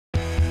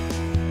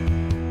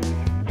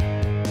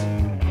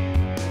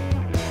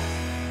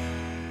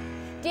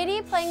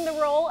playing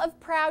the role of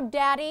proud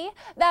daddy.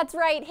 That's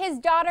right, his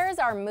daughters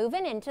are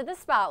moving into the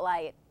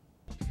spotlight.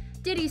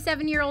 Diddy's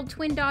 7-year-old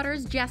twin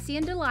daughters Jessie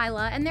and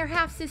Delilah and their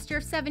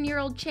half-sister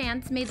 7-year-old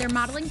Chance made their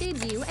modeling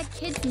debut at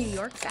Kids New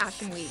York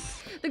Fashion Week.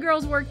 The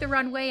girls worked the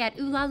runway at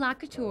Ooh La La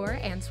Couture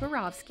and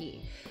Swarovski.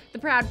 The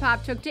proud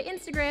pop took to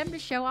Instagram to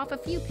show off a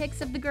few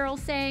pics of the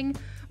girls, saying,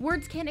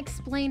 "Words can't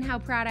explain how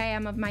proud I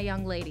am of my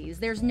young ladies.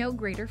 There's no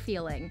greater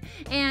feeling.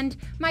 And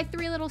my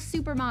 3 little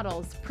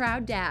supermodels,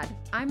 proud dad.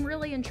 I'm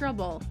really in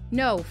trouble.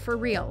 No, for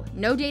real.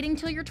 No dating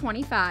till you're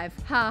 25.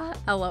 Ha,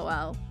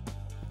 LOL."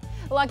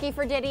 Lucky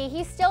for Diddy,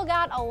 he's still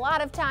got a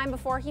lot of time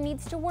before he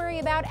needs to worry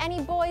about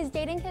any boys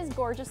dating his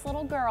gorgeous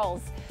little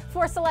girls.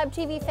 For Celeb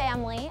TV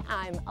Family,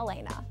 I'm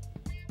Elena.